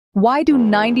Why do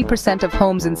 90% of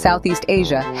homes in Southeast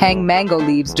Asia hang mango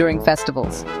leaves during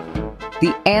festivals?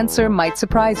 The answer might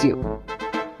surprise you.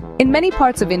 In many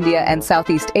parts of India and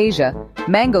Southeast Asia,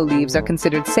 mango leaves are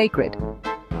considered sacred.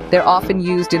 They're often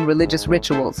used in religious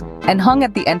rituals and hung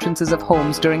at the entrances of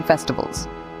homes during festivals.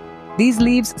 These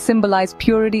leaves symbolize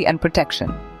purity and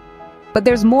protection. But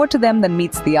there's more to them than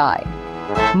meets the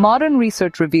eye. Modern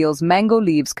research reveals mango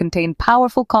leaves contain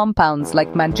powerful compounds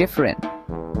like mangiferin.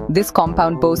 This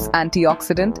compound boasts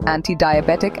antioxidant,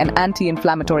 anti-diabetic, and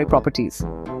anti-inflammatory properties.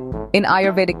 In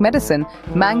Ayurvedic medicine,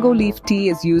 mango leaf tea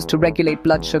is used to regulate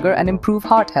blood sugar and improve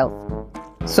heart health.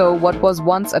 So what was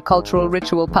once a cultural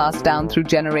ritual passed down through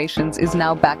generations is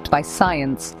now backed by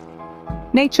science.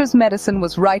 Nature's medicine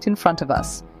was right in front of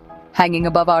us, hanging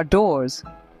above our doors.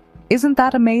 Isn't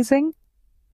that amazing?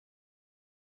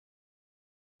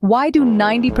 Why do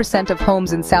 90% of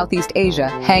homes in Southeast Asia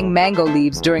hang mango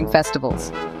leaves during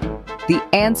festivals? The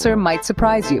answer might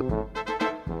surprise you.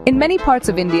 In many parts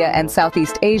of India and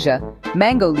Southeast Asia,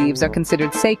 mango leaves are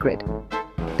considered sacred.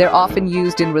 They're often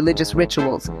used in religious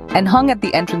rituals and hung at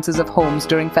the entrances of homes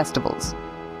during festivals.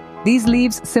 These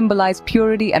leaves symbolize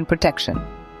purity and protection.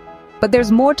 But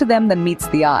there's more to them than meets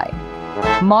the eye.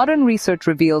 Modern research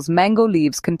reveals mango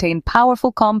leaves contain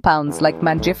powerful compounds like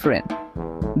mangiferin.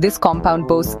 This compound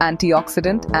boasts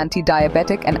antioxidant,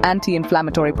 anti-diabetic, and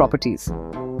anti-inflammatory properties.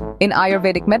 In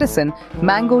Ayurvedic medicine,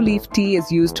 mango leaf tea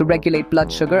is used to regulate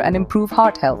blood sugar and improve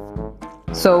heart health.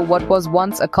 So what was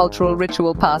once a cultural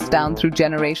ritual passed down through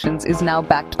generations is now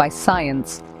backed by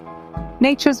science.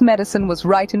 Nature's medicine was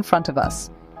right in front of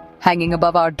us, hanging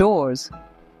above our doors.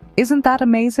 Isn't that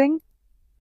amazing?